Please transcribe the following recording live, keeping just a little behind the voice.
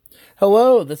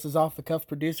Hello, this is Off the Cuff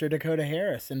producer Dakota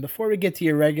Harris, and before we get to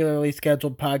your regularly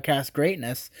scheduled podcast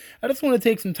greatness, I just want to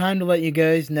take some time to let you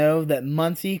guys know that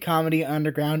Muncie Comedy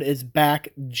Underground is back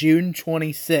June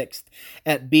 26th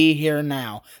at Be Here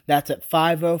Now. That's at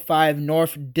 505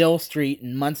 North Dill Street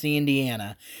in Muncie,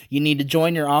 Indiana. You need to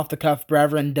join your Off the Cuff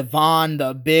brethren Devon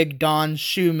the Big Don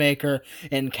Shoemaker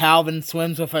and Calvin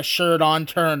Swims with a Shirt on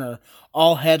Turner,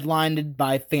 all headlined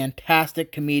by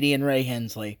fantastic comedian Ray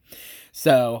Hensley.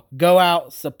 So, go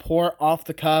out, support Off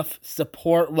the Cuff,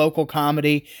 support local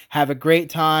comedy, have a great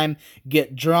time,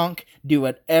 get drunk, do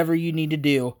whatever you need to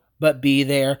do, but be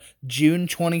there June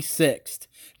 26th.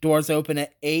 Doors open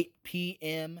at 8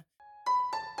 p.m.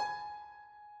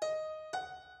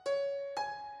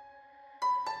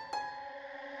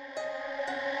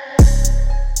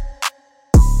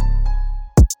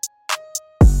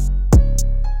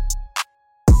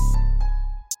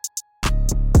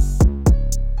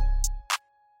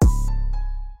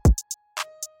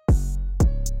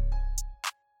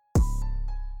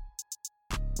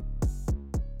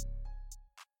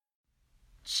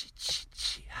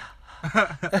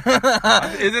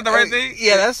 Is it the right thing?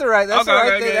 Yeah, that's the right. That's Okay,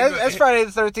 the right okay, thing. okay. That's Friday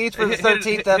the 13th for the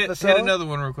 13th episode. Hit another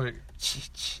one real quick.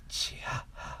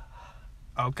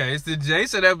 Okay, it's the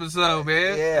Jason episode,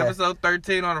 man. Yeah. Episode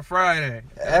 13 on a Friday.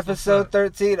 Episode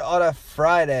 13 on a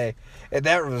Friday, and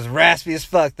that was raspy as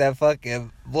fuck. That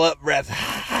fucking blood breath.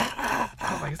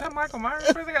 I was like, is that Michael Myers?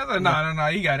 I said, no,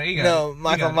 he got it. No,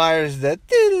 Michael Myers. The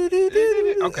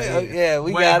Okay, yeah,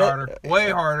 we way got harder. it.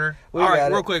 Way harder. We All right,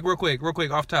 got real it.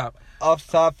 quick, off top. Off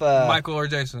top, Michael or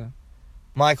Jason?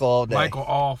 Michael all day. Michael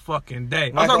all fucking day.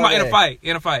 I'm Michael talking about all day.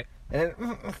 in a fight. And,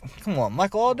 come on,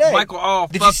 Michael all day. Michael all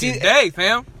Did you see- fucking day,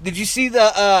 fam. Did you see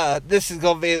the? This is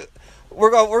gonna be.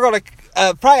 We're gonna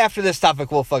probably after this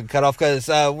topic we'll fucking cut off because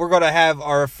we're gonna have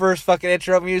our first fucking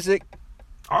intro music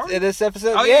in this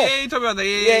episode. Oh yeah, you talking about that?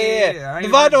 Yeah.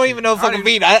 Devon don't even know fucking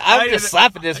beat. I'm just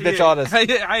slapping this bitch on us. I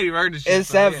ain't even heard this shit. It's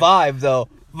that vibe though,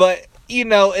 but you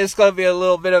know it's gonna be a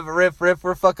little bit of a riff.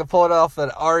 We're fucking pulling off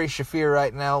an Ari Shafir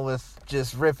right now with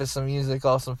just ripping some music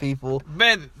off some people.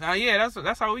 Man, yeah,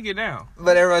 that's how we get down.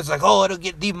 But everyone's like, oh, it'll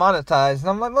get demonetized, and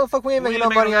I'm like, motherfucker, we ain't making no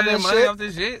money on this shit. Off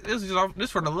this shit. This is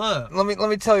this for the love. Let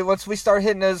me tell you, once we start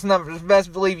hitting those numbers,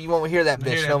 best believe you won't hear that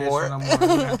bitch no more.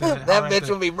 That bitch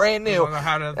will be brand new.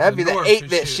 That'd be the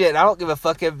 8-bit shit. I don't give a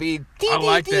fuck if it be. I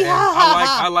like that.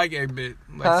 I like 8-bit.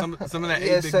 Like some of that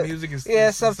 8-bit music is.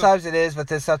 Yeah, sometimes it is, but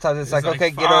then sometimes it's like,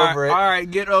 okay, get over it. All right,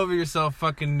 get over yourself,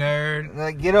 fucking nerd.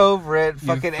 Like, get over it,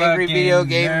 fucking angry video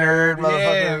game nerd,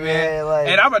 motherfucker. Yeah, man. Like,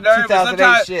 and I'm a nerd, but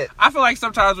sometimes shit. I feel like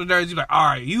sometimes with nerds, you're like, all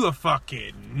right, you a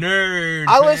fucking nerd.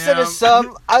 I listen to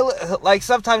some. Like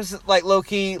sometimes, like low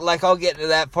key, like I'll get to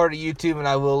that part of YouTube and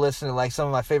I will listen to like some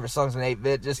of my favorite songs in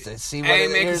 8-bit just to see what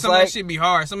it is some like. of that shit be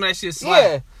hard. Some of that shit slap.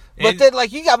 Yeah. But then,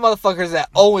 like, you got motherfuckers that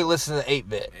only listen to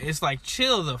 8-bit. It's like,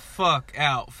 chill the fuck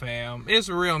out, fam. It's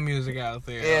real music out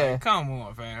there. Yeah. Like, come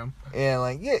on, fam.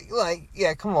 Yeah,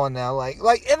 yeah, come on now. Like,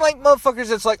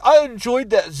 motherfuckers, it's like, I enjoyed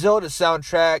that Zelda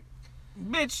soundtrack.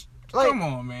 Bitch, like, come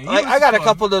on, man. Like, I got a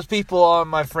couple of those people on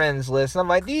my friends list. And I'm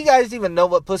like, do you guys even know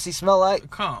what pussy smell like?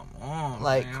 Come on,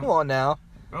 like, man. come on now.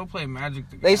 Go play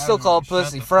Magic the Gathering. They still call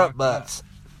pussy front butts.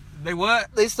 They what?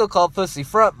 They still call pussy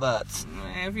front butts.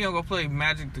 Man, if you don't go play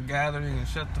Magic the Gathering and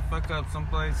shut the fuck up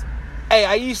someplace. Hey,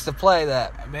 I used to play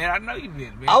that. Man, I know you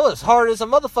did, man. I was hard as a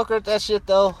motherfucker at that shit,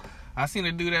 though. I seen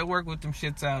a dude at work with them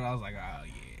shits out. I was like, oh,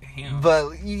 yeah, him.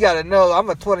 But you gotta know,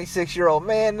 I'm a 26-year-old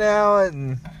man now,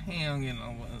 and... He don't get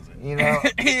no buzz. You know?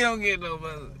 He don't get no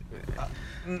buzz.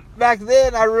 Back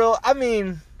then, I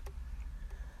mean,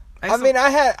 I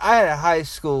had a high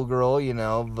school girl, you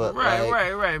know, but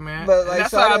right, man. But like,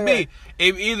 that's so how it be.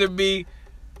 It either be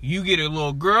you get a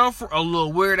little a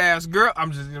little weird ass girl.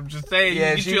 I'm just saying.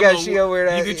 Yeah, you get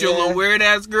your little weird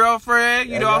ass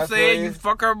girlfriend. You know what I'm saying? You You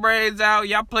fuck her braids out.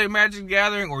 Y'all play Magic the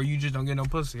Gathering, or you just don't get no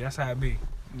pussy. That's how it be.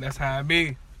 That's how it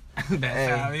be.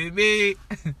 How it be.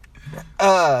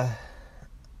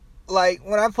 Like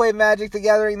when I played Magic the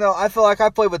Gathering, though, I feel like I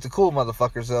played with the cool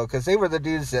motherfuckers though, because they were the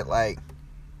dudes that like.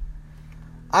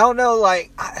 I don't know,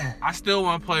 like... I still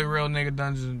want to play real nigga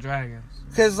Dungeons and Dragons.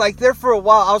 Because, like, there for a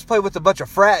while, I was playing with a bunch of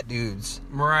frat dudes.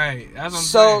 Right. That's what I'm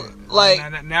saying. So,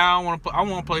 like... Now I want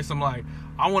to play some, like...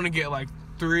 I want to get, like,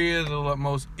 3 of the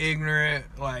most ignorant,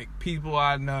 like, people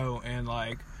I know and,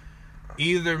 like,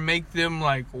 either make them,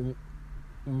 like,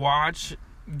 watch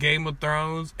Game of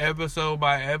Thrones episode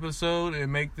by episode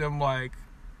and make them, like,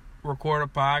 record a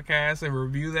podcast and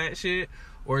review that shit,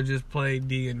 or just play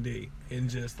D&D. And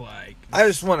just like... I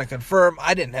just want to confirm,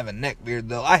 I didn't have a neck beard,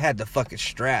 though. I had the fucking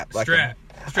strap. Like strap.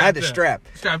 I had the strap.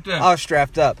 Strapped up. I was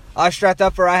strapped up. I was strapped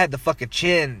up, or I had the fucking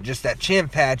chin, just that chin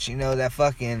patch. You know that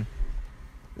motherfucking.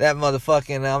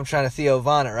 I'm trying to Theo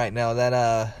Von it right now.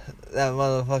 That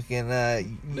motherfucking.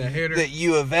 The hitter. That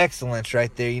U of excellence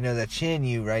right there. You know that chin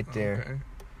U right there.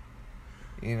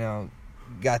 Okay. You know,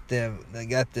 they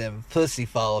got them pussy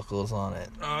follicles on it.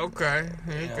 Okay.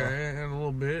 Okay. A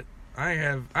little bit. I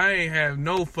ain't have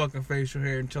no fucking facial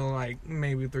hair until like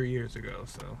maybe 3 years ago.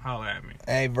 So holla at me.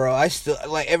 Hey, bro, I still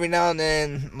like every now and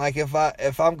then. Like if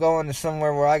I'm going to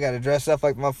somewhere where I gotta dress up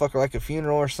like motherfucker, like a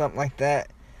funeral or something like that.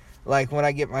 Like when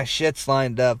I get my shits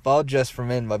lined up, I'll just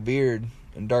ferment my beard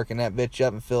and darken that bitch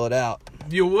up and fill it out.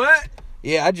 You what?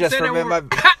 Yeah, I just Say that ferment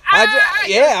word. my. I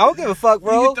don't give a fuck,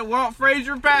 bro. You get the Walt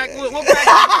Frazier pack. What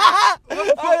pack?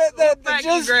 What pack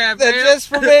you grab, that man? just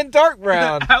ferment dark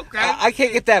brown. Okay. I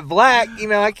can't get that black. You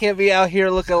know, I can't be out here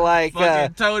looking like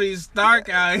Fucking Tony Stark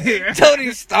out here.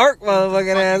 Tony Stark,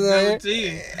 motherfucking ass out goatee.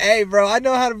 here. Hey, bro, I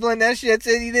know how to blend that shit.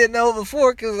 And you didn't know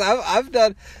before, because I've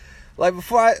done like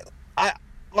before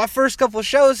my first couple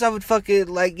shows, I would fucking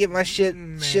like get my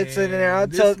shits in there.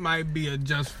 This might be a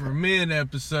Just for Men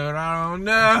episode. I don't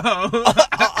know.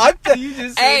 You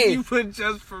just said you put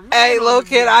Just for Men. Hey, on little the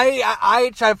kid, bed. I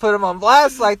ain't trying to put him on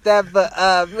blast like that, but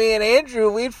me and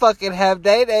Andrew, we'd fucking have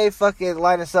Day fucking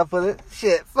line us up with it.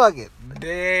 Shit, fuck it.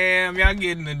 Damn, y'all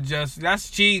getting the just. That's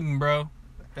cheating, bro.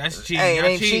 That's cheating. Hey, it Y'all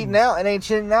ain't cheating out. It ain't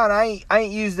cheating out. I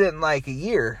ain't used it in like a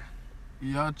year.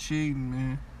 Y'all cheating,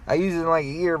 man. I used it in like a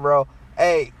year, bro.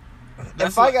 Hey,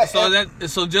 That's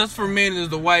so Just for Men is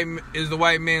the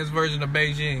white man's version of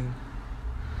Beijing.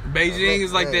 Beijing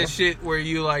is like that shit where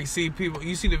you like see people.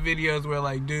 You see the videos where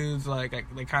like dudes like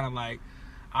they kind of like,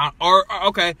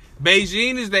 okay.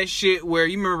 Beijing is that shit where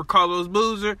you remember Carlos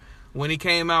Boozer when he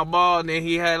came out bald and then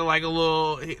he had like a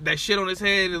little that shit on his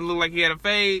head and it looked like he had a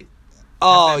fade.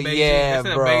 Oh That's that yeah,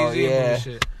 That's bro. that Beijing Yeah.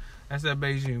 bullshit. That's that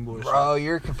Beijing bullshit. Bro,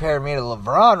 you're comparing me to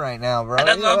LeBron right now, bro.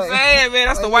 That's what I'm saying, man.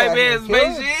 That's the white man's kill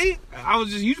Beijing. I was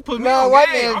just, you put me No, on white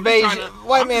game. man I'm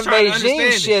just trying to Beijing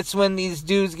understand it. shits when these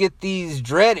dudes get these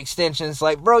dread extensions.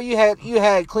 Like, bro, you had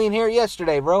clean hair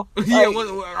yesterday, bro. Yeah, Like,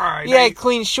 all right. you had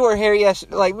clean short hair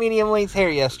yesterday, like medium length hair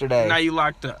yesterday. Now you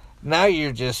locked up. Now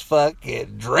you're just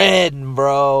fucking dreading,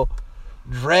 bro.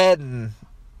 Dreading.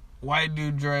 White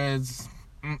dude dreads.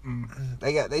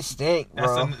 They stink,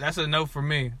 bro. That's a no for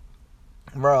me.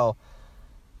 Bro.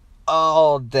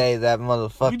 All day that We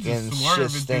motherfucking just shit swerving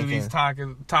through stinking. these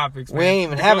topics, man. We ain't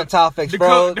even having topics,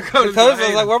 bro. Dakota's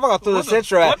like, where am I going to throw this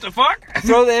intro at? What the fuck?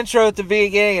 Throw the intro at the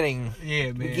beginning. Yeah,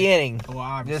 man. Beginning. Well,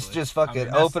 obviously. Just fucking I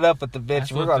mean, open up with the bitch.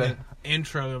 that's We're what gonna. the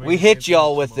intro. We hit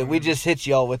y'all with it. We just hit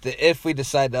y'all with it if we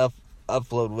decide to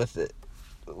upload with it.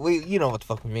 You know what the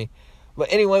fuck we mean.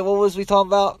 But anyway, what was we talking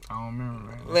about? I don't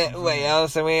remember, man. Wait,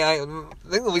 honestly, I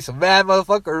think we some mad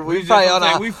motherfucker. We just- probably I'm on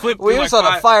saying, a. we flipped We through was like on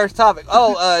a five- fire topic.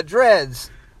 Oh,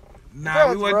 dreads. Nah,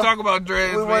 Dreads, we wouldn't bro. talk about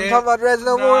dreads, We man. wasn't talking about dreads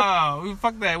no more. No, we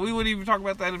fuck that. We wouldn't even talk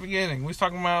about that in the beginning. We was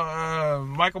talking about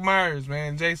Michael Myers,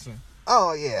 man, Jason.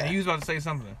 Oh yeah. And you was about to say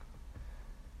something.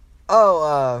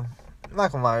 Oh,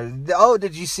 Michael Myers. Oh,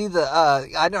 did you see the?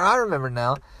 I remember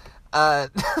now.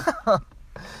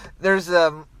 There's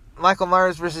Michael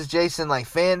Myers versus Jason like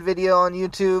fan video on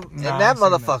YouTube, Nah, and that I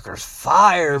seen that. motherfucker's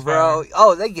fire, It's bro. fire.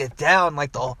 Oh, they get down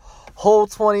like the whole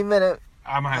 20-minute,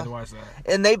 I'm gonna have to watch that.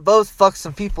 and they both fuck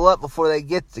some people up before they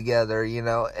get together. You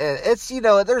know, and it's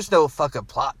there's no fucking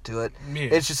plot to it. Yeah.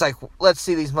 It's just like let's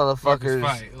see these motherfuckers.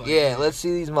 fight, like, yeah, yeah. let's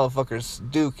see these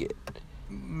motherfuckers duke it.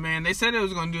 Man, they said it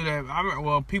was gonna do that. I remember,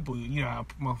 well, people, you know how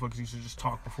motherfuckers used to just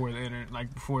talk before the internet,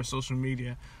 like before social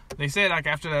media. They said like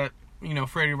after that,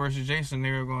 Freddy versus Jason,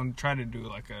 they were gonna try to do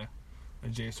like a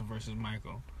Jason versus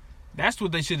Michael. That's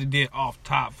what they should have did off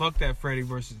top. Fuck that Freddy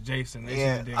versus Jason. They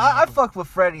Yeah, shoulda did I Michael. fucked with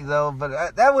Freddy though,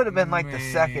 but that would have been like the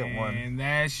second one. And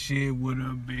that shit would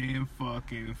have been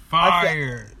fucking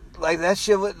fire. Like that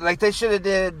shit would, like they should have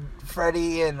did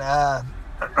Freddy and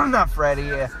not Freddy,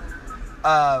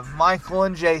 Michael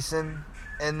and Jason,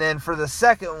 and then for the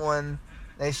second one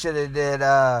they should have did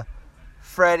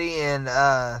Freddy and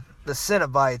the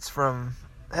Cenobites from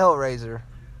Hellraiser.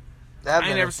 I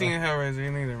ain't never seen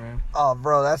Hellraiser neither, man. Oh,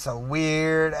 bro, that's a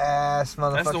weird ass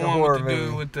motherfucking That's the one horror with the movie.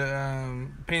 dude with the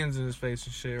pins in his face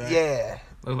and shit, right? Yeah.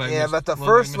 Look like Yeah, Mr. but the look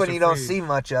first like one Mr. you don't Freeze. see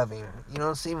much of him. You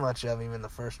don't see much of him in the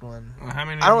first one. Well, how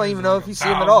many I don't of them even is know like if you 1,000? see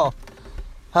him at all.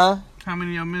 Huh? How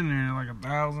many of them in there? Like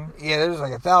 1,000? Yeah, there's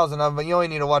like 1,000 of them, but you only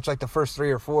need to watch like the first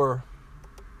 3 or 4.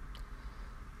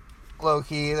 Low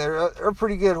key, they're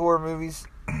pretty good horror movies.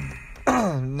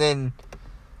 And then,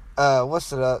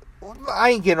 what's it up? I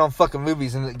ain't getting on fucking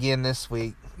movies again this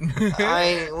week. We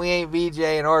ain't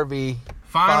BJ and RB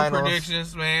Final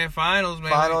predictions, man. Finals,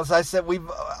 man. Finals. I said I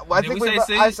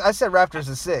said Raptors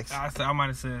in 6. I might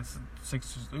have said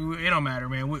 6. It don't matter,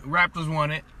 man. Raptors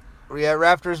won it. Yeah,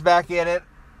 Raptors back in it,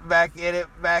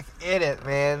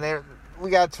 man. We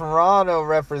got Toronto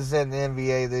representing the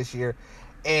NBA this year,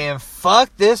 and fuck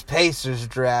this Pacers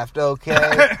draft,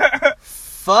 okay?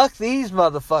 Fuck these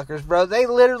motherfuckers, bro. They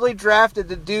literally drafted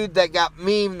the dude that got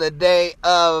memed the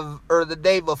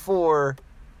day before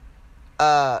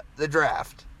the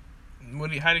draft.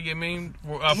 How did he get memed?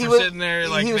 For sitting there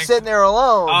like he was sitting there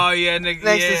alone. Oh yeah, next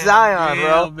to Zion,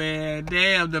 bro. Man,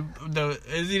 damn.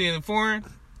 Is he in the foreign?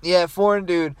 Yeah, foreign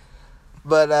dude.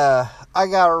 But I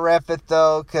gotta rep it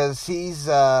though, cause he's.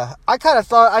 I kind of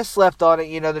thought I slept on it.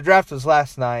 You know, the draft was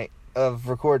last night of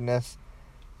recording this,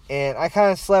 and I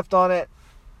kind of slept on it.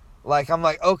 Like, I'm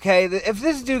like, okay, if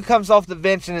this dude comes off the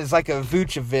bench and is like a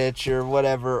Vucevic or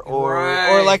whatever,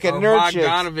 or like a Nurkic,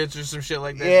 Bogdanovich or some shit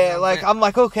like that. Yeah, like, I'm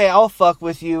like, okay, I'll fuck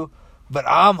with you, but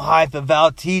I'm hype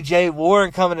about T.J.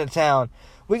 Warren coming to town.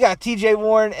 We got T.J.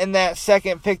 Warren and that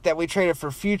second pick that we traded for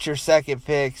future second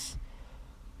picks.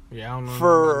 Yeah, I don't know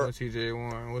for T.J.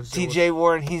 Warren. T.J.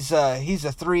 Warren, he's a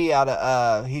 3 out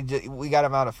of we got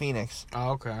him out of Phoenix.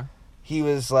 Oh, okay. He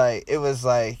was like, it was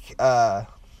like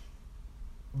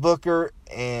Booker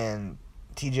and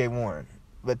T.J. Warren,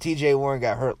 but T.J. Warren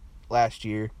got hurt last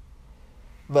year.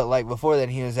 But like before that,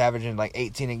 he was averaging like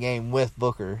 18 a game with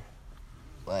Booker.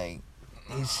 Like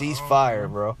he's fire,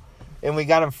 bro. And we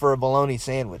got him for a bologna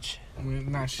sandwich. I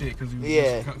mean, not shit because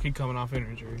he coming off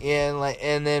injury. Yeah,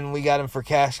 and then we got him for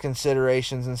cash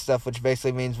considerations and stuff, which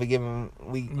basically means we give him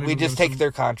we just take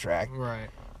their contract. Right.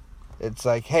 It's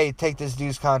like, hey, take this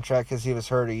dude's contract because he was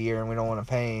hurt a year and we don't want to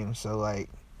pay him. So like,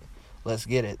 let's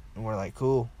get it. And we're like,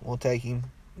 cool, we'll take him.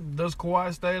 Does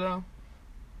Kawhi stay though?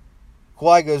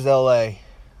 Kawhi goes to L.A.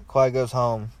 Kawhi goes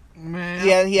home. Man,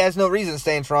 yeah, he has no reason to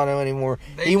stay in Toronto anymore.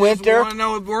 He went there. Want to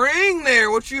know a ring there?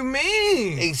 What you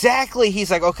mean? Exactly. He's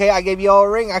like, okay, I gave you all a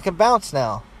ring. I can bounce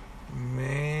now.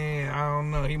 Man, I don't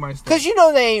know. He might stay. Because you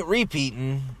know they ain't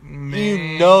repeating. Man,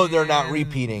 you know they're not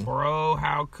repeating. Bro,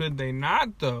 how could they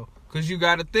not, though? Because you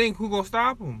got to think, who going to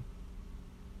stop them?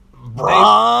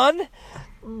 Braun,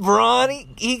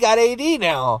 he got AD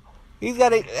now. He's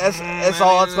got it. That's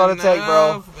all it's going to take,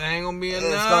 bro. Ain't going to be enough.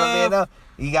 It's going to be enough.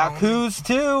 You got Kuz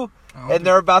too, and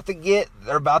they're about to get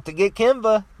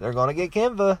Kemba. They're gonna get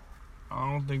Kemba.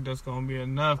 I don't think that's gonna be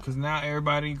enough because now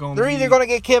everybody gonna. They're either gonna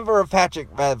get Kemba or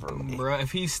Patrick Beverley. Bro,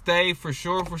 if he stay for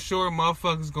sure,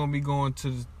 motherfuckers gonna be going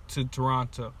to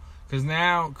Toronto because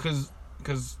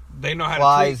they know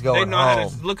how to treat. They know how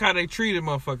to look how they treated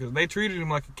motherfuckers. They treated him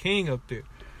like a king up there.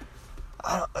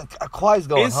 Kawhi's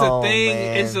going home,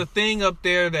 man. It's a thing up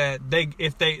there that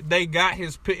if they got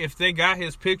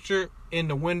his picture in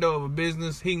the window of a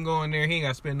business, he can go in there. He ain't got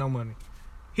to spend no money.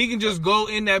 He can just go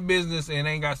in that business and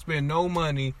ain't got to spend no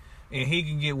money, and he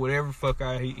can get whatever fuck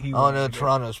he wants. Oh no,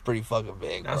 Toronto's pretty fucking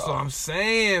big. That's what I'm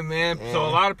saying, man. Yeah. So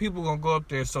a lot of people gonna go up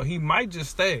there. So he might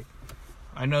just stay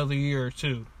another year or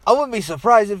two. I wouldn't be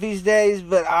surprised if he stays,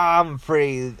 but I'm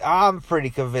pretty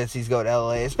convinced he's going to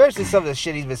LA. Especially some of the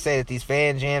shit he's been saying at these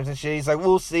fan jams and shit. He's like,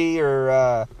 we'll see,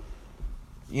 or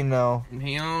you know,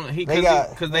 they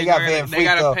got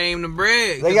to pay him the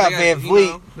bread. They got Van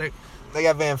Fleet. They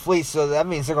got Van Fleet, so that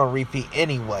means they're gonna repeat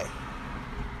anyway.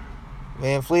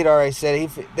 Van Fleet already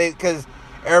said because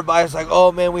everybody's like,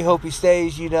 oh man, we hope he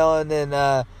stays, you know, and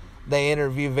then they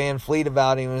interviewed Van Fleet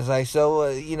about him and was like, so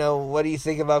you know, what do you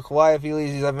think about Kawhi if he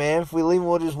leaves? He's like, man, if we leave him,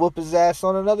 we'll just whoop his ass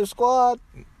on another squad.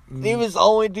 He was the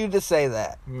only dude to say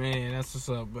that. Man, that's what's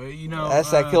up. But, you know...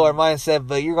 That's that killer mindset,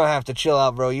 but you're going to have to chill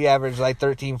out, bro. You average, like,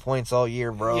 13 points all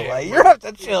year, bro. Yeah, like, you're going to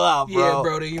have to chill out, bro. Yeah,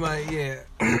 bro, you might, yeah.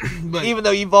 But, even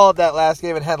though you balled that last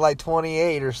game and had, like,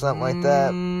 28 or something like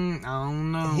that. I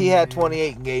don't know. He had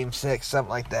 28 in Game 6, something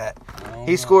like that.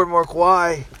 He scored more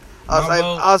Kawhi.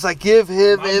 I was like, give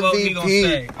him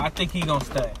MVP. I think he going to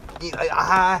stay.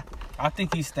 I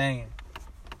think he's staying.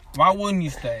 Why wouldn't you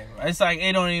stay? It's like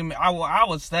it don't even. I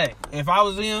would stay if I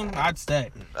was him. I'd stay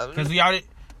because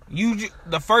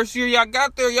the first year y'all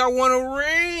got there, y'all won a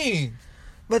ring.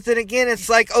 But then again, it's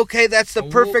like, okay, that's the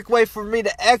perfect way for me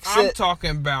to exit. I'm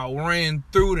talking about ran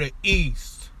through the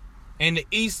East. And the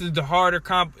East is the harder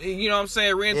you know what I'm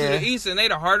saying? Ran through the East, and they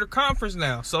the harder conference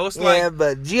now. So it's like... Yeah,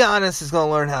 but Giannis is going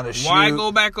to learn how to shoot. Why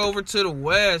go back over to the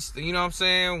West? You know what I'm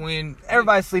saying? When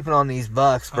everybody's sleeping on these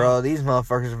Bucks, bro. These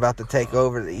motherfuckers are about to take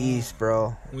over the East,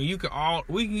 bro. When you can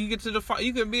get to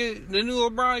you can be the new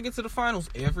LeBron, get to the finals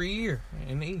every year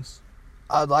in the East.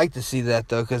 I'd like to see that,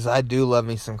 though, because I do love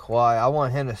me some Kawhi. I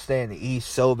want him to stay in the East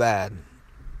so bad.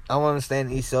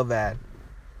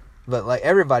 But, like,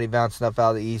 everybody bouncing up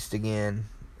out of the East again.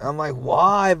 I'm like,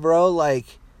 why, bro? Like,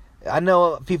 I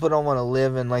know people don't want to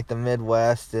live in, like, the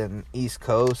Midwest and East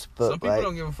Coast, but, some people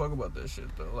don't give a fuck about that shit,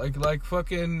 though. Like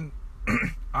fucking...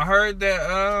 I heard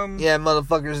that, yeah,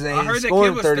 motherfuckers I heard ain't that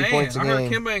scoring Kimba's 30 staying. points a I game.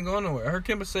 heard Kimba ain't going nowhere. I heard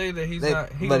Kimba say that he's gonna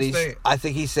stay. I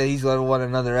think he said he's going to want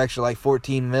another extra, like,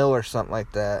 14 mil or something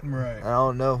like that. Right. I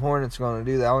don't know if Hornets going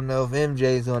to do that. I don't know if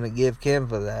MJ's going to give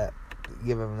Kimba that.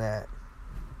 Give him that.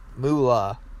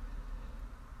 Moolah.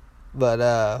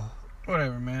 But,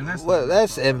 Whatever, man. That's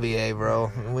NBA,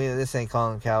 bro. This ain't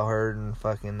Colin Cowherd and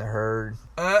fucking the Herd.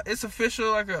 It's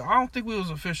official. I don't think we was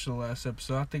official last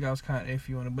episode. I think I was kind of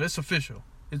iffy on it, but it's official.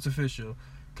 It's official.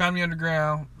 Comedy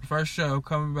Underground, first show,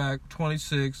 coming back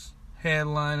 26,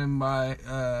 headlining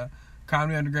by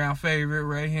Comedy Underground favorite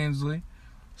Ray Hensley.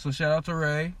 So shout out to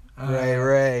Ray.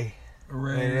 Ray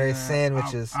Ray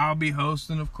sandwiches. I'll be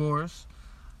hosting, of course.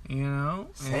 You know,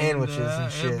 sandwiches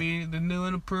and shit. It'll be the new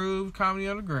and improved Comedy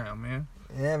Underground, man.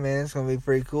 Yeah, man, it's gonna be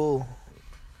pretty cool.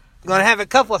 Gonna have a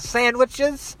couple of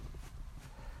sandwiches.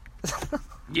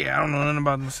 Yeah, I don't know nothing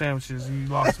about the sandwiches. You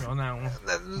lost me on that one.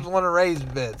 That's one of Ray's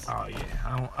bits. Oh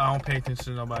yeah, I don't pay attention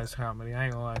to nobody's comedy. I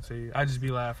ain't gonna lie to you. I just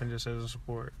be laughing just as a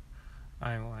support.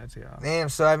 I ain't gonna lie to y'all. Damn,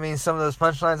 so I mean, some of those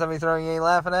punchlines I be throwing, you ain't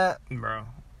laughing at? Bro,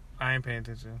 I ain't paying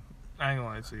attention. I ain't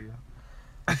gonna lie to you.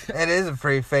 It is a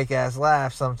pretty fake ass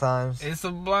laugh sometimes. It's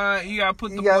a blind. You gotta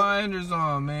put the blinders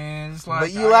on, man. It's like,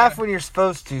 but you laugh when you're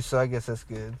supposed to, so I guess that's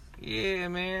good. Yeah,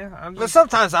 man. But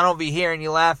sometimes I don't be hearing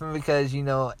you laughing because, you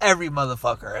know, every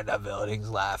motherfucker in the building's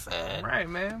laughing. Right,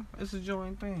 man. It's a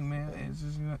joint thing, man. It's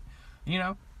just, you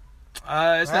know.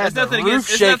 It's nothing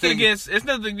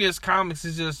against comics.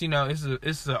 It's just, you know,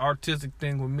 it's an artistic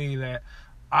thing with me that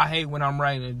I hate when I'm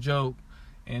writing a joke,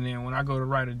 and then when I go to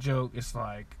write a joke, it's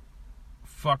like,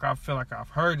 fuck, I feel like I've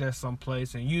heard that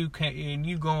someplace, and you can't, and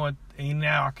you going, and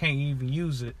now I can't even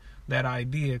use it, that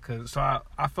idea, so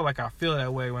I feel like I feel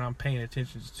that way when I'm paying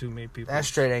attention to too many people. That's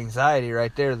straight anxiety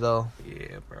right there, though.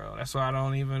 Yeah, bro. That's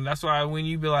why when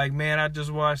you be like, man, I just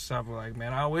watched something, like,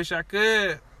 man, I wish I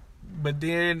could, but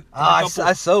then I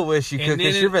so wish you could,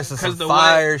 because you're missing some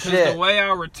fire shit. Because the way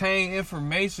I retain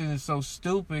information is so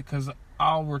stupid, because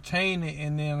I'll retain it,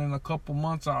 and then in a couple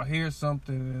months I'll hear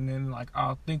something, and then like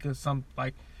I'll think of something,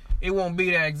 like it won't be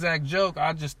that exact joke.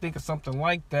 I'll just think of something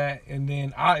like that, and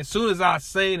then as soon as I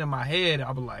say it in my head,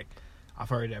 I'll be like, I've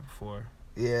heard that before.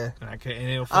 Yeah, and I can't. And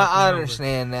it'll I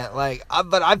understand that, like,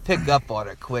 but I pick up on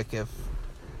it quick if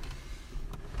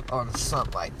on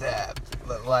something like that.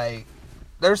 But like,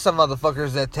 there's some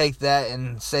motherfuckers that take that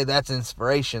and say that's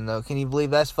inspiration, though. Can you believe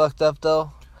that's fucked up,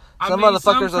 though? Some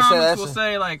motherfuckers will say that's.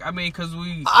 Because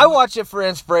I watch it for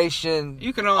inspiration.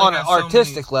 You can only on an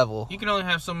artistic level. You can only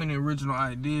have so many original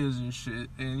ideas and shit,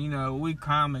 and you know we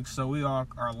comics, so we all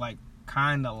are like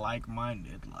kind of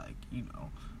like-minded. Like, you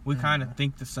know, we kind of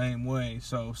think the same way.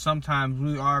 So sometimes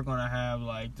we are gonna have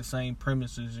like the same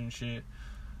premises and shit,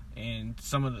 and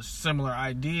some of the similar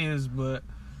ideas, but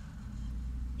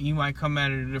you might come at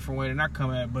it a different way than I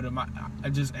come at it. But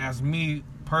it just as me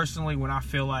personally, when I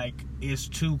feel like it's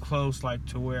too close, like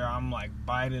to where I'm like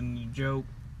biting the joke,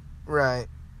 right,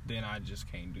 then I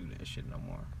just can't do that shit no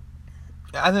more.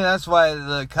 I think that's why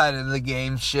the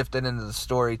game shifted into the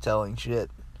storytelling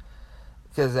shit,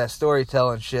 because that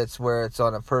storytelling shit's where it's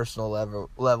on a personal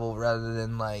level rather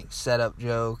than like setup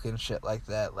joke and shit like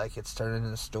that. Like, it's turning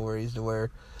into stories to where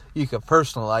you can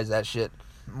personalize that shit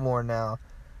more now.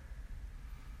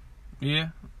 Yeah.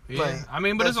 Yeah, like, I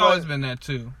mean, but it's always been that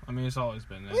too. I mean, it's always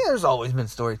been that. Yeah, there's always been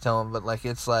storytelling, but like,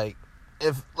 it's like,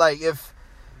 if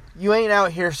you ain't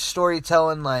out here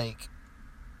storytelling, like,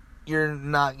 you're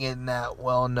not getting that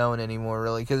well known anymore,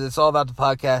 really, because it's all about the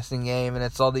podcasting game, and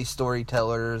it's all these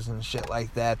storytellers and shit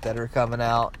like that are coming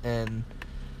out and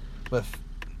with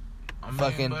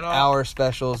fucking hour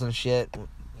specials and shit.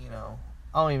 You know,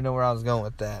 I don't even know where I was going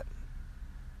with that.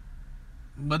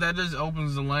 But that just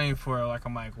opens the lane for like a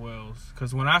Mike Wells.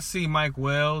 Because when I see Mike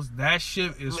Wells, that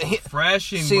shit is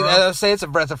refreshing, see, bro. I say it's a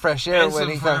breath of fresh air when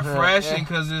he comes. It's refreshing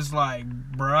because it's like,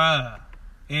 bruh.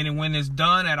 And when it's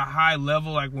done at a high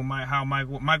level, like when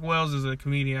Mike Wells is a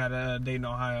comedian out of Dayton,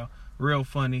 Ohio, real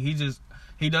funny.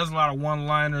 He does a lot of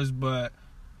one-liners, but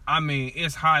I mean,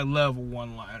 it's high level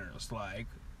one-liners, like,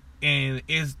 and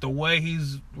it's the way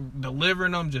he's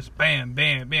delivering them, just bam,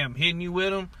 bam, bam, hitting you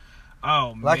with them.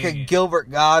 Oh, man. Like a Gilbert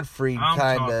Gottfried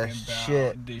kind of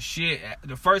shit.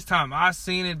 The first time I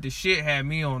seen it, the shit had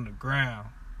me on the ground.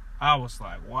 I was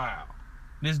like, wow,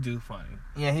 this dude funny.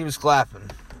 Yeah, he was clapping.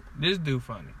 This dude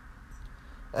funny.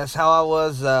 That's how I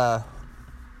was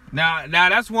Now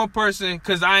that's one person,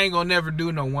 because I ain't gonna never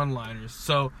do no one-liners.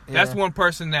 So that's one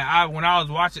person that when I was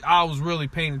watching, I was really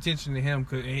paying attention to him,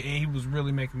 cause he was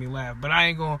really making me laugh. But I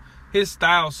ain't gonna, his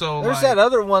style. So there's that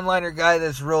other one-liner guy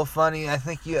that's real funny. I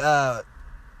think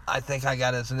I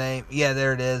got his name. Yeah,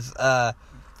 there it is.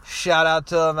 Shout out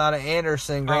to him out of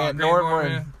Anderson, Grant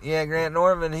Norman. Yeah, Grant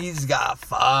Norman. He's got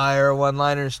fire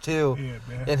one-liners too. Yeah,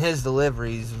 man. And his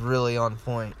delivery's really on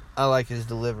point. I like his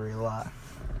delivery a lot.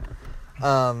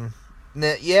 I'm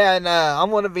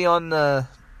gonna be on the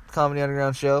Comedy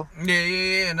Underground show.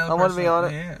 Yeah. I want to be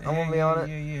on it. I want to be on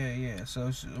it. Yeah.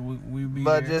 So we'll be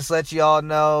But there. just let y'all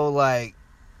know, like,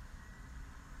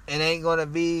 it ain't gonna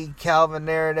be Calvin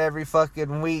Narrett every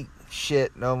fucking week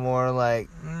shit no more. Like,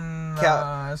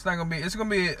 it's not gonna be. It's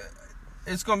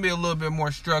gonna be a little bit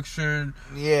more structured.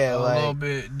 Yeah, a little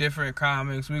bit different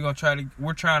comics. We're trying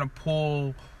to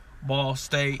pull Ball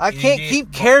State. I can't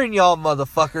keep carrying y'all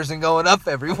motherfuckers and going up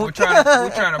every week. We're trying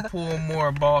to pull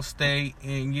more Ball State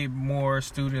and get more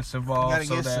students involved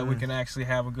so that we can actually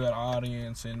have a good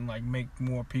audience and like make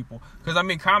more people. Because I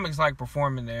mean, comics like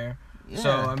performing there. Yeah. So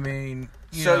I mean,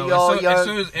 y'all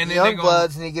young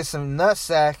bloods need to get some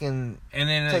nutsack and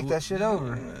then take that shit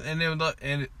over.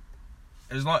 And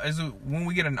as long as when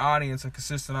we get an audience, a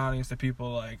consistent audience that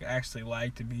people like actually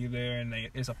like to be there, and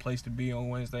it's a place to be on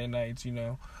Wednesday nights,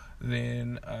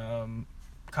 then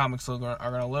comics are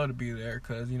gonna love to be there,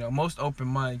 because most open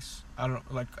mics,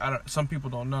 some people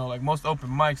don't know, like most open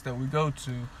mics that we go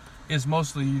to is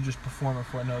mostly you just performing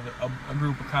for a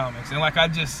group of comics. And like I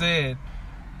just said,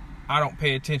 I don't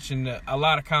pay attention to, a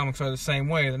lot of comics are the same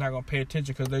way. They're not gonna pay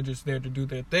attention because they're just there to do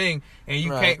their thing, and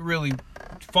you can't really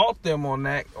fault them on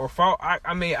that, or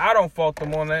I don't fault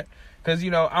them on that, because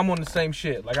I'm on the same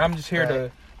shit. Like, I'm just here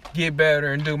to get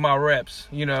better and do my reps.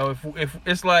 If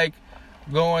it's like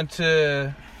going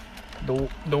to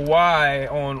the Y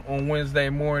on Wednesday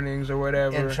mornings or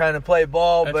whatever, and trying to play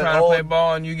ball,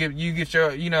 and you get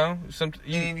your you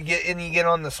get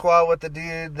on the squad with the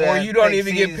dude that, or you don't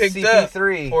even get picked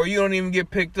CP3. up, or you don't even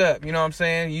get picked up. You know what I'm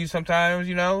saying? You sometimes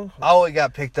I always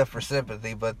got picked up for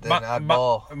sympathy, but then I'd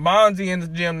ball. Bonzi in the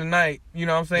gym tonight. You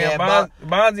know what I'm saying? Yeah,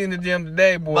 Bonzi in the gym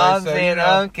today, boy. Bonzi so, and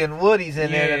Unk and Woody's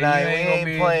in there tonight. We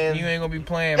ain't playing. You ain't gonna be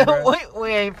playing, bro. we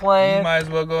ain't playing. You might as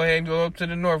well go ahead and go up to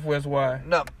the Northwest Y.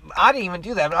 No, I didn't even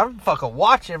do that. But I'm fucking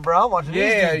watching, bro. I'm watching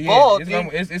these dudes ball,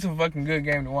 dude. It's a fucking good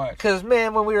game to watch. Because,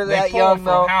 man, when we were that young,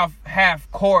 though, half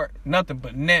court, nothing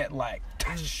but net, like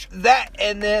that,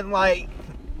 and then like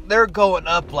they're going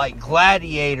up like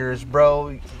gladiators,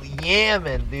 bro.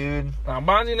 Yamming, dude.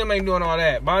 Bonzi and them ain't doing all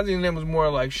that. Bonzi and them was more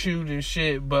like shooting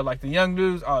shit, but like the young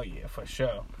dudes, oh yeah, for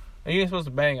sure. And you ain't supposed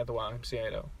to bang at the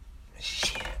YMCA though.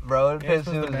 Shit, bro. It depends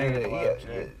who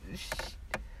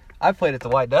I played at the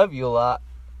YW a lot.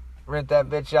 Rent that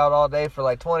bitch out all day for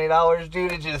like $20,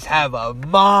 dude, and just have a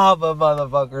mob of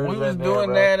motherfuckers. We was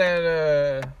doing that at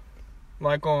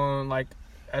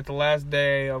at the last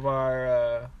day of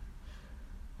our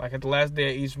at the last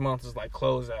day of each month is like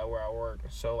closeout where I work.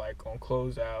 So like on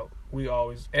closeout,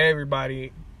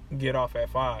 everybody get off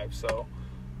at 5. So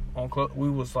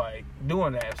we was like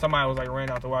doing that. Somebody was like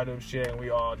ran out the YWCA, and we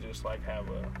all just like have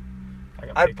a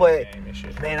game and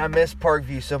shit. Man, I miss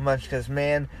Parkview so much because,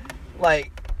 man,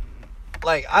 like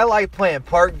I like playing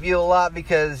Parkview a lot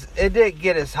because it didn't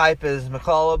get as hype as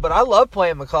McCullough, but I love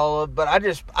playing McCullough, but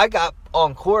I got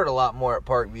on court a lot more at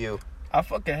Parkview. I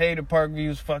fucking hated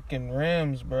Parkview's fucking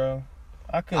rims, bro.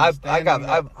 I couldn't stand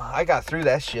I got through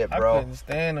that shit, bro. I couldn't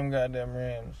stand them goddamn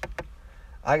rims.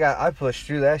 I pushed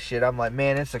through that shit. I'm like,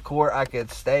 man, it's a court I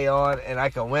could stay on, and I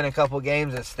can win a couple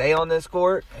games and stay on this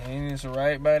court. And it's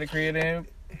right by the crib.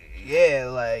 Yeah,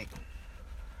 like,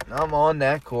 I'm on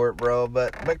that court, bro.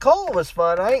 But McCullough was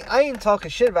fun. I ain't talking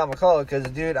shit about McCullough because,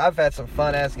 dude, I've had some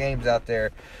fun-ass games out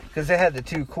there because they had the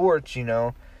 2 courts,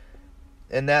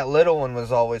 and that little one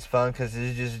was always fun because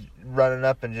it's just running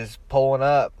up and just pulling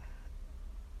up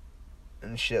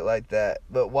and shit like that.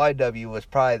 But YW was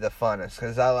probably the funnest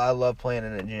because I love playing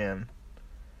in the gym.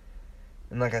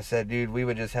 And like I said, dude, we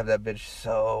would just have that bitch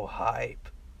so hype.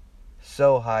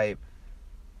 So hype.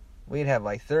 We'd have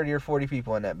like 30 or 40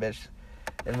 people in that bitch.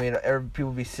 And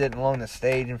people be sitting along the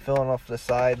stage and filling off the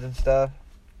sides and stuff.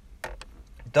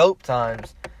 Dope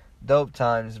times,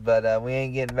 but we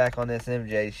ain't getting back on this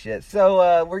MJ shit.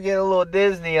 So we're getting a little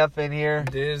Disney up in here.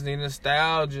 Disney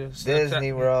nostalgia.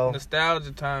 Disney, bro.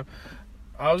 Nostalgia time.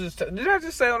 Did I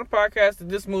just say on the podcast that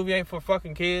this movie ain't for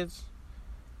fucking kids?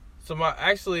 So yeah,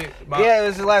 it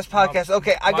was the last podcast.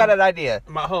 Okay, I got an idea.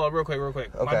 Hold on, real quick.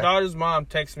 Okay. My daughter's mom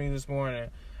texted me this morning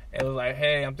and was like,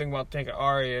 "Hey, I'm thinking about taking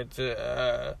Aria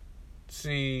to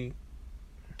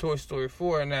Toy Story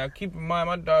 4. Now, keep in mind,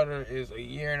 my daughter is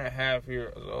 1.5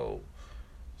 years old.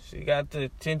 She got the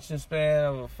attention span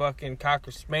of a fucking Cocker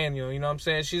Spaniel, you know what I'm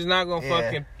saying? She's not gonna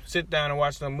fucking sit down and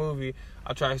watch the movie.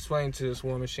 I'll try to explain to this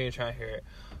woman, she ain't trying to hear it.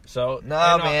 So,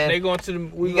 man. They going to the...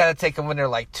 You gotta take them when they're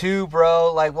like 2,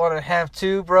 bro. Like 1.5,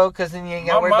 2, bro. Because then you ain't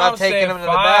gotta worry about taking them to the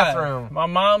bathroom. My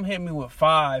mom hit me with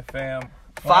 5, fam.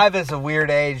 5 is a weird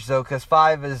age, though, because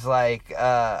 5 is like,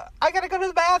 I gotta go to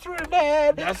the bathroom,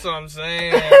 Dad. That's what I'm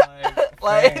saying.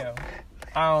 Like fam,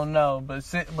 I don't know, but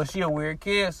she a weird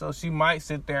kid, so she might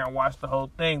sit there and watch the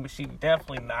whole thing, but she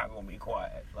definitely not gonna be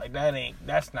quiet. Like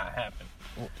that's not happening.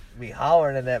 Be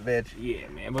hollering in that bitch. Yeah,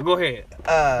 man. But go ahead.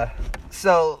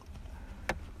 So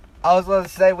I was going to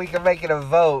say we can make it a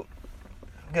vote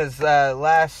because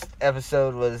last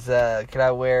episode was can I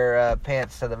wear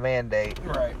pants to the mandate?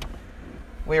 Right.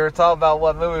 We were talking about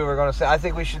what movie we were going to say. I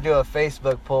think we should do a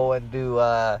Facebook poll and do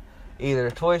either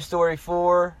Toy Story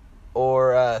 4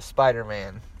 or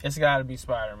Spider-Man. It's got to be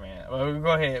Spider-Man. Well,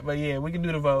 go ahead. But yeah, we can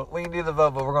do the vote. We can do the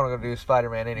vote, but we're going to go do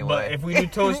Spider-Man anyway. But if we do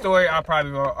Toy Story, I'm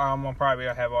probably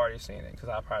have already seen it because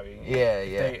I probably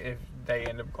if they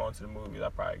end up going to the movies,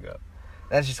 I'll probably go.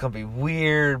 That's just going to be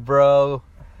weird, bro.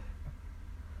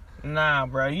 Nah,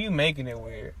 bro, you making it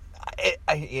weird.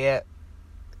 Yeah.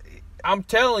 I'm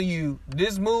telling you,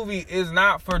 this movie is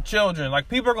not for children. Like,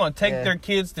 people are going to take their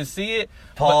kids to see it.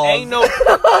 Pause. But ain't no...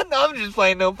 No, I'm just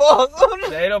playing no pause.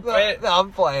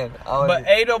 I'm playing. But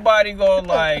ain't nobody going to,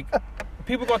 like...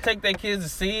 People going to take their kids to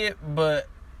see it, but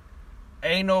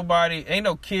ain't no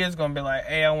kids going to be like,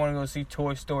 hey, I want to go see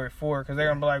Toy Story 4. Because they're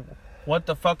going to be like, what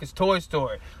the fuck is Toy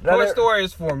Story? Toy Story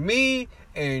is for me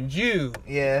and you.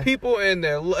 Yeah. People in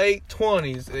their late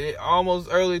 20s, almost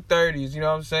early 30s, you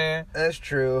know what I'm saying? That's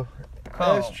true.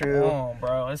 Come on,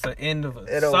 bro. It's the end of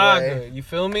a saga. You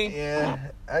feel me?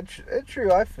 Yeah. It's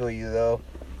true. I feel you, though.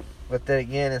 But then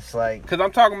again, it's like... Because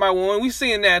I'm talking about when we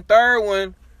seen that third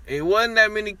one, it wasn't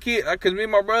that many kids. Because me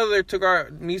and my brother took our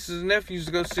nieces and nephews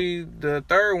to go see the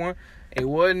third one. It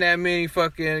wasn't that many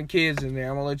fucking kids in there.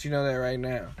 I'm going to let you know that right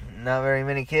now. Not very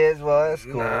many kids? Well, that's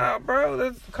cool. Nah, bro.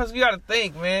 That's because you got to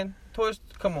think, man.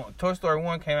 Come on. Toy Story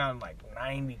 1 came out in like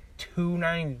 92,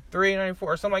 93,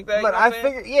 94, or something like that. But I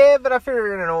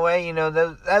figured in a way, you know,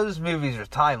 those movies are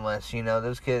timeless. You know,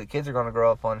 those kids are going to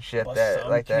grow up on shit like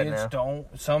that now.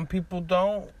 Some people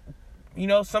don't. You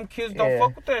know, some kids don't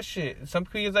fuck with that shit. Some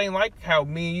kids ain't like how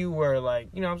me and you were, like,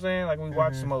 you know what I'm saying? Like, we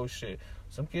watch some old shit.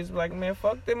 Some kids be like, man,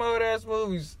 fuck them old ass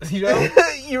movies. You know?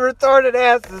 You retarded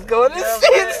asses going to see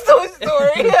Toy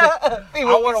Story. I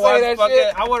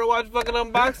want to watch fucking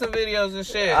unboxing videos and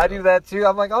shit. I do that too.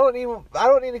 I'm like, I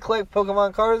don't need to collect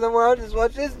Pokemon cards anymore. I'll just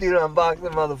watch this dude unbox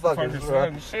them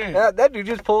motherfuckers. That dude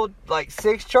just pulled like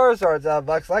 6 Charizards out of the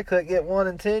box. I couldn't get one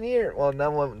in 10 years. Well,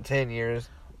 not one in 10 years.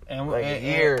 A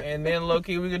year. And then,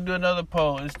 low-key, we could do another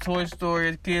poll. Is Toy Story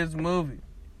a kid's movie?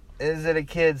 Is it a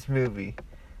kid's movie?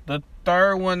 The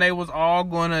third one, they was all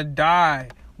gonna die.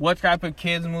 What type of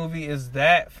kids movie is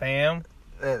that, fam?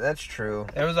 That's true.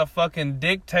 There was a fucking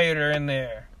dictator in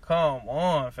there. Come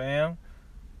on, fam.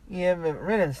 Yeah, but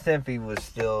Ren and Stimpy was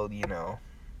still, you know.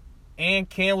 And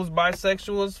Ken was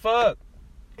bisexual as fuck.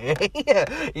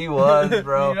 Yeah, he was,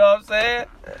 bro. You know what I'm saying?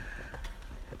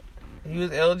 He was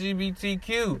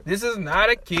LGBTQ. This is not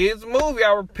a kid's movie,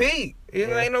 I repeat. It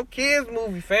ain't no kid's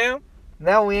movie, fam.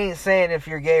 Now, we ain't saying if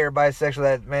you're gay or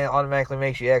bisexual that automatically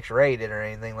makes you X-rated or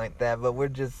anything like that, but we're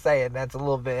just saying that's a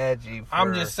little bit edgy.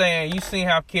 I'm just saying, you seen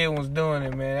how Ken was doing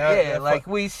it, man. Yeah, like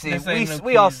we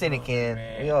all seen it,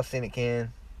 Ken. We all seen it,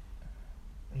 Ken.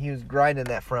 He was grinding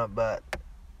that front butt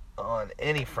on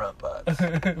any front butt.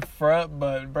 Front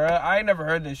butt, bro. I ain't never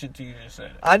heard this shit till you just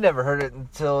said it. I never heard it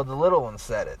until the little one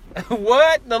said it.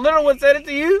 What? The little one said it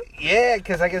to you? Yeah,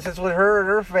 because I guess that's what her and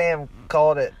her fam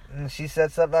called it. And she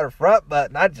said something about her front butt,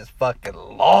 and I just fucking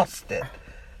lost it.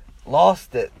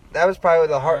 That was probably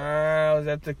the hard... Was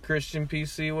that the Christian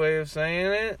PC way of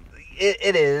saying it?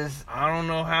 It is. I don't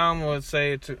know how I'm going to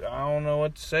say it to... I don't know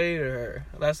what to say to her.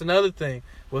 That's another thing.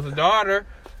 With a daughter...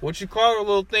 What you call her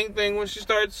little thing when she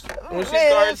starts?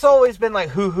 It's always been like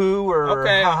hoo or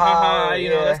ha. You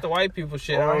know, that's the white people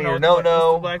shit. Or I don't know what's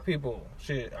the black people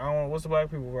shit. I don't know what's the black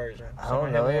people version. I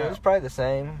don't know. It's probably the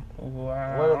same.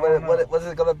 What's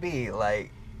it gonna be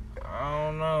like? I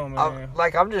don't know, man.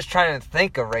 I'm just trying to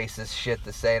think of racist shit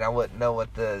to say, and I wouldn't know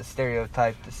what the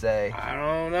stereotype to say. I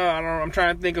don't know. I'm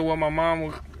trying to think of what my mom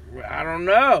would. I don't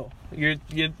know. Your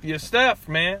stuff,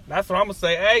 man. That's what I'm gonna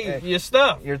say. Hey, your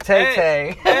stuff. Your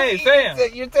tay-tay. Hey, fam.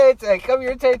 Your tay-tay. Come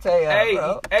your tay-tay out, hey,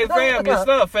 bro. Hey, fam, your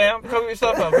stuff, fam. Come your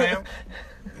stuff up, fam.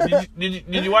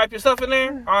 Did you wipe yourself in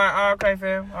there? All right, okay,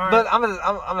 fam. All right. But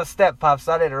I'm a step pop,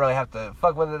 so I didn't really have to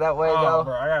fuck with it that way, though.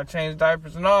 Bro, I gotta change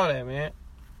diapers and all that, man.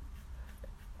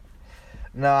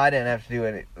 No, I didn't have to do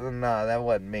any. No, that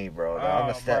wasn't me, bro. No, I'm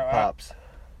a step pops.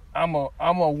 I'm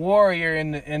a warrior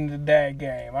in the dad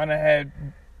game. I done had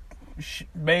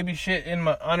baby shit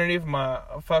underneath my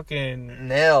fucking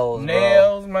nails,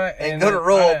 and go to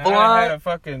roll blunt. I had a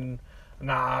fucking.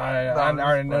 I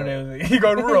already know that was. You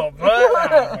go to roll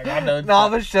blunt. I know. No,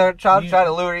 I'm just trying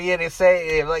to lure you in and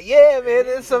say, like, yeah, man.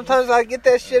 Then sometimes I get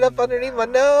that shit up underneath my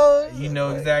nose. You know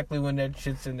exactly when that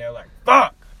shit's in there, like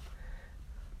fuck.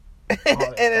 And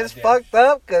it's fucked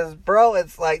up, cause bro,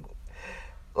 it's like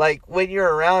when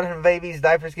you're around and baby's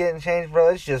diapers getting changed, bro,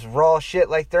 it's just raw shit.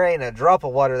 Like there ain't a drop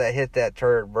of water that hit that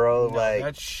turd, bro. No, like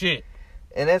that's shit.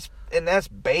 And that's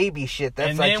baby shit.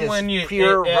 That's and like then just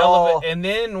pure raw. And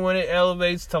then when it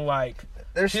elevates to like,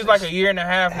 she's like a year and a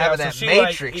half now, so she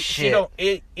Matrix like shit. She don't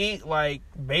eat like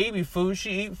baby food.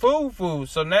 She eat food.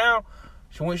 So now.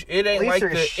 It ain't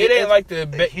like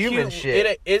the human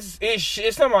shit. It's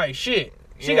somebody's shit.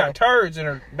 She got turds in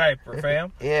her diaper,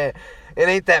 fam. Yeah, it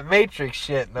ain't that Matrix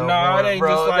shit no more, it ain't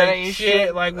bro. just like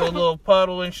shit like with a little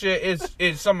puddle and shit.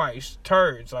 It's somebody's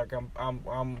turds. Like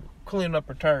I'm cleaning up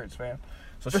her turds, fam.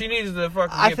 So she needs to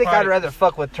fucking. I think I'd rather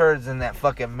fuck with turds than that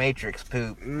fucking Matrix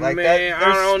poop. Like man,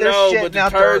 I don't know, but the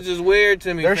turds is weird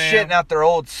to me. They're fam. shitting out their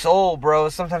old soul, bro.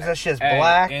 Sometimes that shit's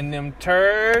black. And them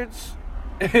turds.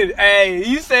 Hey,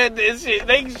 you said this shit.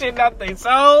 They shitting out their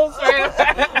souls,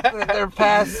 man. They're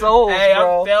past souls, hey,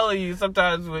 bro. I'm telling you,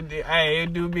 sometimes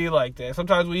it do be like that.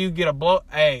 Sometimes when you get a blow,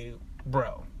 hey,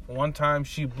 bro. One time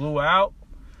she blew out.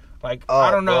 Like,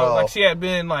 I don't know. Bro. Like, she had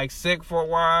been, like, sick for a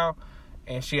while.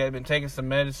 And she had been taking some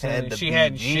medicine. And she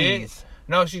hadn't shit.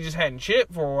 No, she just hadn't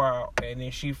shit for a while. And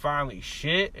then she finally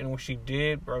shit. And when she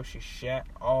did, bro, she shat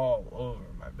all over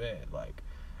my bed. Like,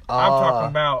 I'm talking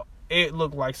about... It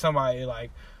looked like somebody,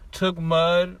 like, took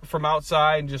mud from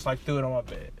outside and just, like, threw it on my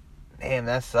bed. Damn,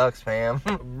 that sucks, fam.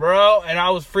 Bro, and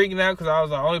I was freaking out because I was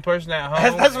the only person at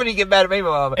home. That's when you get mad at me,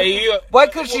 mom. Hey, why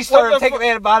couldn't she start taking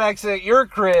antibiotics at your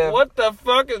crib? What the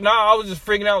fuck? I was just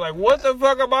freaking out. Like, what the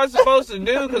fuck am I supposed to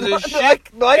do? Because there's shit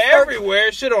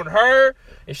everywhere. Shit on her.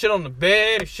 And shit on the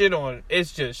bed.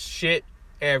 It's just shit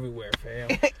everywhere, fam.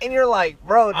 And you're like,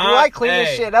 bro, do I clean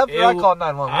this shit up or I call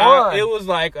 911?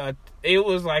 It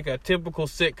was like a typical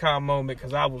sitcom moment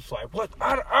because I was like, "What?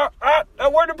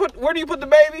 Where do you put the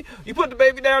baby? You put the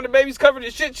baby down. The baby's covered in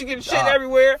shit. She getting shit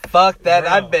everywhere." Fuck that!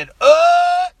 Bro. I'd been.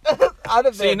 I'd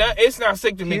have been. See, it's not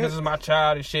sick to me because it's my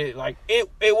child and shit. Like it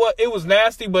was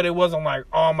nasty, but it wasn't like,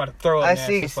 oh, I'm gonna throw it.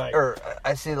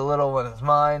 I see the little one is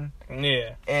mine.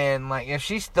 Yeah. And like, if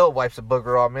she still wipes a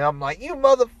booger on me, I'm like, you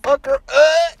motherfucker.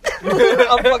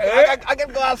 I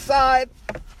gotta go outside.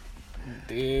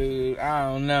 Dude, I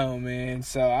don't know, man.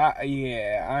 So, I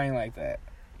ain't like that.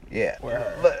 Yeah.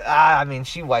 But, I mean,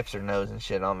 she wipes her nose and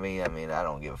shit on me. I mean, I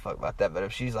don't give a fuck about that. But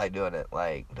if she's, like, doing it,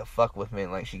 like, to fuck with me,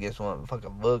 and, like, she gets one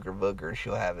fucking booger,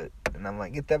 she'll have it. And I'm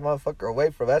like, get that motherfucker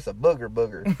away from me. That's a booger.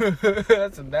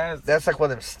 That's a nasty. That's like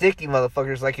one of them sticky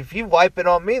motherfuckers. Like, if you wipe it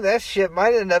on me, that shit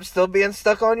might end up still being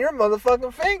stuck on your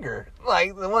motherfucking finger.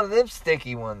 Like, one of them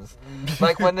sticky ones.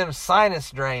 Like, one of them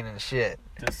sinus drain and shit.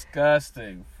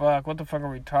 Disgusting. Fuck, what the fuck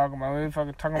are we talking about? We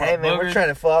fucking talking about Hey, man, boogers? We're trying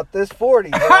to fill out this 40,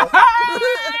 bro.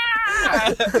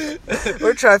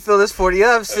 We're trying to fill this 40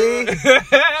 up, see?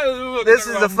 This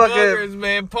is the fucking... boogers,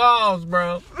 man. Pause,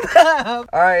 bro.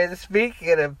 Alright,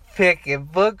 speaking of picking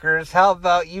bookers, how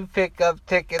about you pick up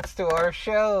tickets to our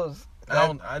shows?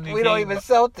 We don't even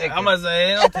sell tickets. I'm gonna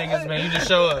say, ain't no tickets, man. You just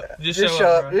show up. Just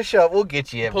show up. We'll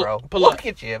get you in, bro. We'll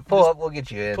get you in. Pull up, we'll get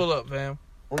you in. Pull up, fam.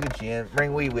 We'll get you in.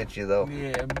 Bring weed with you, though.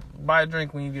 Yeah, buy a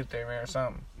drink when you get there, man, or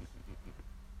something.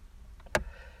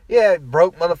 Yeah,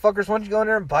 broke motherfuckers. Why don't you go in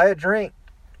there and buy a drink?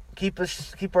 Keep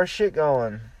our shit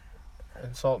going.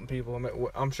 Insulting people.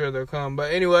 I'm sure they'll come.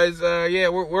 But anyways, yeah,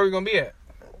 where are we gonna be at?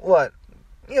 What?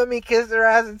 You know me kiss their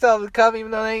ass and tell them to come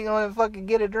even though they ain't gonna fucking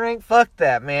get a drink? Fuck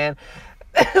that, man.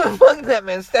 Fuck that,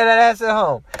 man. Stay that ass at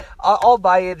home. I'll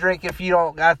buy you a drink if you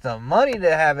don't got the money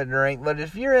to have a drink. But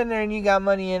if you're in there and you got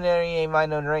money in there and you ain't buying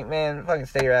no drink, man, fucking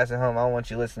stay your ass at home. I don't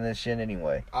want you listening to this shit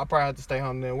anyway. I'll probably have to stay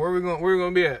home then. Where are we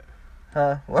gonna be at?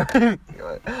 Huh?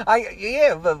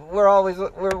 Yeah,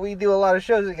 but we do a lot of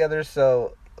shows together,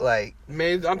 so like.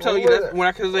 Man, I'm telling you that when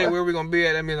I can say where we gonna be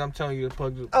at, that means I'm telling you to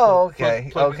plug the. Okay.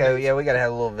 Plug Yeah, we gotta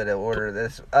have a little bit of order of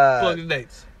this. Plug the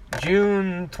dates.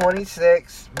 June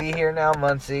 26th, Be Here Now,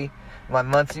 Muncie. My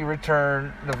Muncie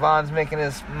return. Devon's making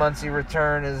his Muncie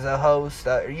return as a host.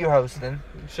 You're hosting.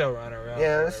 Showrunner.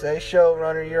 Yeah, let's say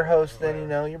showrunner. You're hosting. You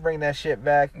know, you bring that shit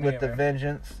back with the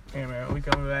vengeance. Yeah, man. We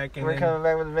coming back. And We're coming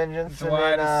back with a vengeance.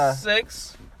 July and then,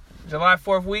 6th. July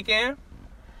 4th weekend.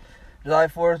 July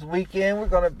 4th weekend, we're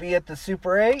going to be at the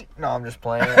Super 8. No, I'm just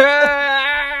playing. No,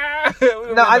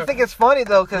 I think it's funny,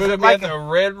 though, because... We're going to be at the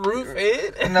Red Roof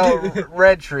Inn? No,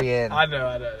 Red Tree Inn. I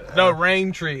know. No,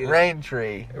 Rain Tree. Rain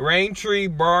Tree. Rain Tree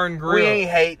Bar and Grill. We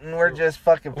ain't hating. We're just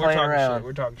fucking playing around.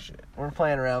 We're talking shit. We're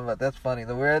playing around, but that's funny.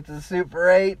 We're at the Super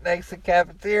 8 next to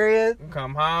cafeteria.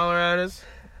 Come holler at us.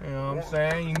 You know what I'm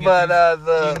saying? You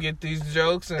can get these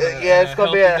jokes and it's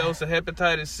gonna be a dose of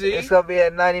hepatitis C. It's gonna be a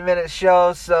 90-minute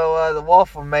show, so the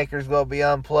waffle maker's gonna be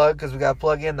unplugged because we gotta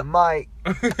plug in the mic.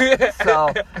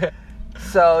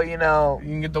 so you know, you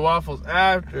can get the waffles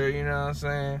after. You know what I'm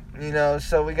saying? You know,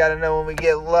 so we gotta know when we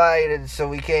get lighted, so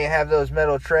we can't have those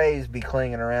metal trays be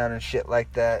clinging around and shit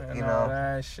like that. And you all know,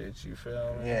 that shit. You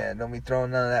feel me? Yeah, don't be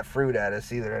throwing none of that fruit at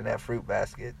us either in that fruit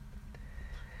basket.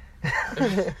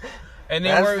 And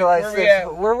then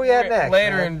where we at next?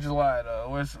 Later man? In July though.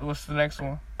 What's the next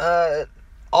one?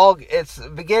 It's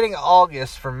beginning of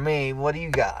August for me. What do you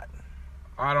got?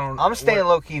 I'm staying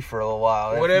low key for a little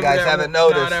while. If you guys haven't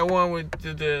noticed. No, that one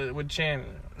with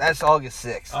Channing. That's August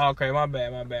 6th. Oh, okay, my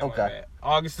bad. Okay. My bad.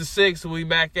 August the 6th, we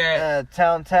back at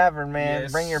Town Tavern, man.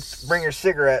 Yes. Bring your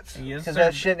cigarettes. Yes, because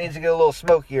that shit needs to get a little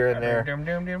smokier in there.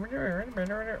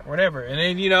 Whatever. And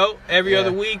then every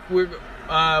other week we're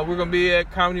gonna be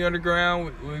at Comedy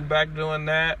Underground. We're back doing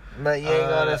that. But you ain't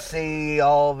gonna see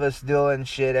all of us doing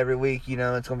shit every week. You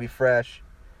know, it's gonna be fresh.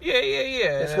 Yeah.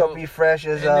 It's gonna be fresh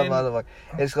as a motherfucker.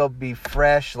 It's gonna be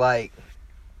fresh like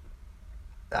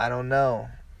I don't know.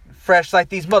 Fresh like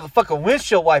these motherfucking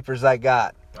windshield wipers I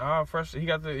got. Oh, fresh. He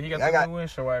got the new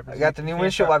windshield wipers. I got the new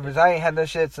windshield wipers. I ain't had those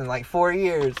shits in like 4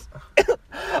 years.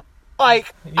 I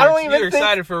don't even You're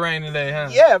excited for rain today, huh?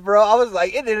 Yeah, bro. I was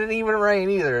like, it didn't even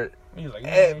rain either. He was like,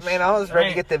 man, I was ready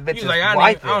to get the bitches like,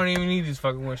 I don't even need these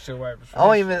fucking windshield wipers. I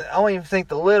don't even think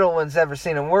the little ones ever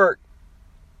seen them work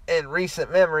in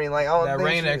recent memory. Like, that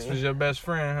Rain-X was your best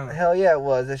friend, huh? Hell yeah, it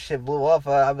was. This shit blew up.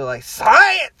 I'd be like,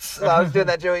 science! I was doing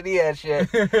that Joey Diaz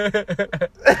shit.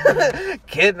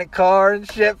 Kid in the car and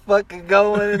shit, fucking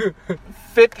going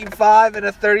 55 and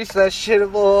a 30, so that shit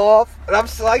blew off. And I'm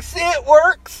still like, see, it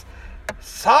works.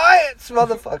 Science,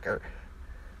 motherfucker.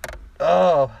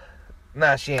 Oh.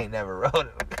 Nah, she ain't never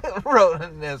rode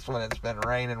in this when it's been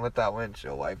raining without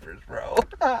windshield wipers, bro.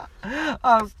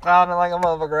 I'm sounding like a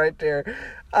motherfucker right there.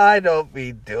 I don't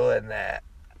be doing that.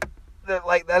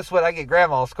 Like, that's what I get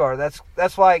grandma's car.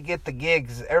 That's why I get the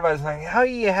gigs. Everybody's like, how are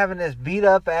you having this beat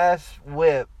up ass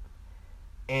whip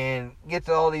and get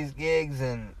to all these gigs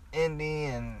in Indy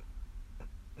and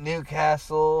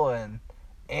Newcastle and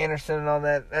Anderson and all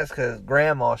that? That's because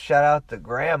grandma. Shout out to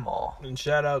grandma. And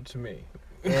shout out to me.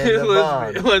 And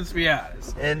Devon. Let's be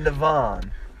honest. And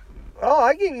Devon. Oh,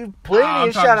 I give you plenty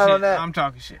of shout out on that. I'm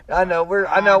talking shit. I know we're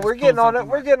getting on it.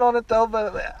 We're getting on it though,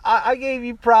 but I gave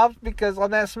you props because on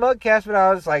that Smugcast, but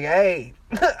I was like, hey,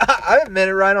 I admit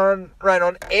it right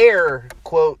on air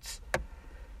quotes,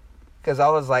 because I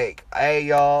was like, hey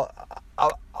y'all,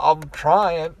 I'm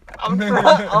trying, I'm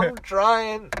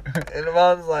trying, and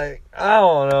Devon's like, I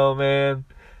don't know, man,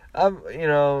 I'm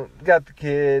got the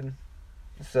kid.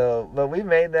 So, but we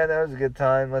made that. That was a good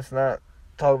time. Let's not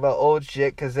talk about old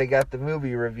shit because they got the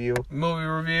movie review.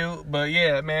 But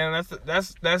yeah, man, that's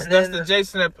the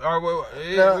Jason.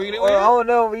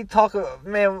 We talk,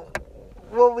 man.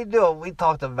 What we do? We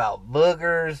talked about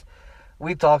boogers.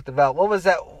 We talked about what was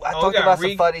that? I talked about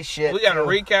some funny shit. We gotta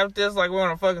recap this like we're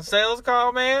on a fucking sales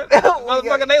call, man.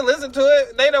 Motherfucker, they listen to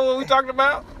it. They know what we talked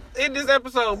about in this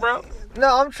episode, bro.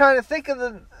 No, I'm trying to think of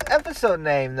the episode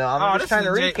name, though. I'm just trying to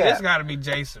recap. This gotta be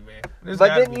Jason, man.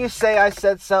 But didn't you say I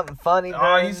said something funny?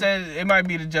 You said it might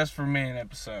be the Just for Men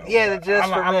episode. Yeah, the Just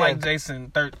for Men. I like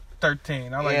Jason 13.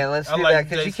 Let's do that,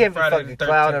 because you can't be fucking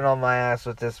clowning on my ass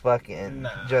with this fucking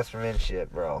Just for Men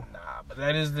shit, bro. Nah, but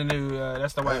that is the new,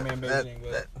 that's the white man baby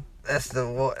English. That's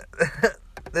the what?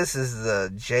 This is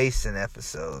the Jason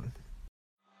episode.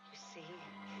 You see,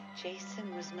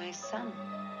 Jason was my son.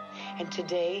 And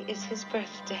today is his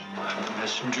birthday. I'm a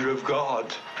messenger of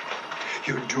God.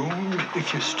 You're doomed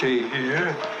if you stay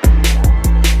here.